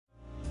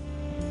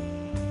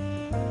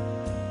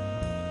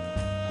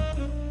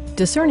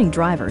Discerning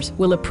drivers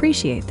will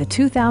appreciate the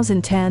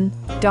 2010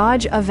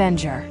 Dodge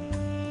Avenger.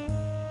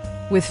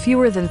 With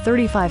fewer than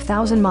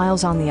 35,000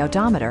 miles on the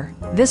odometer,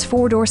 this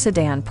four-door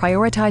sedan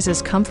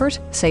prioritizes comfort,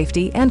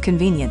 safety, and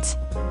convenience.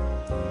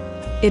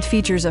 It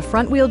features a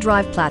front-wheel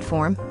drive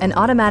platform, an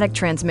automatic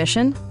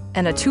transmission,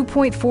 and a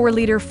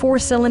 2.4-liter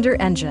four-cylinder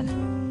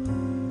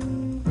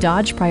engine.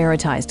 Dodge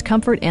prioritized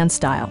comfort and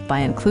style by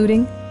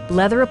including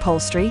leather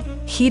upholstery,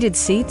 heated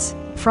seats,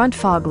 front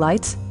fog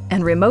lights,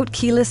 and remote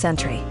keyless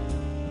entry.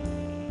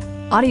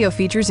 Audio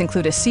features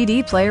include a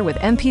CD player with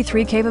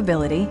MP3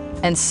 capability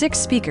and 6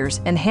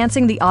 speakers,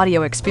 enhancing the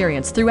audio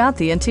experience throughout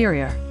the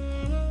interior.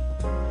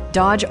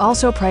 Dodge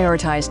also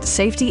prioritized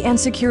safety and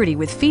security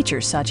with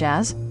features such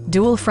as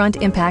dual front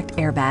impact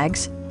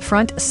airbags,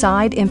 front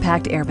side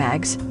impact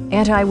airbags,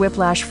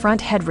 anti-whiplash front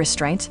head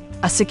restraints,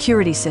 a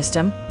security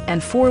system,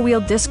 and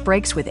 4-wheel disc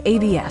brakes with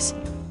ABS.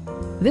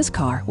 This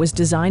car was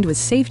designed with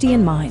safety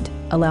in mind,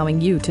 allowing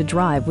you to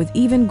drive with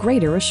even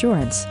greater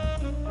assurance.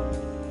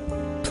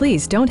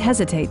 Please don't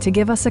hesitate to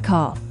give us a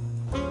call.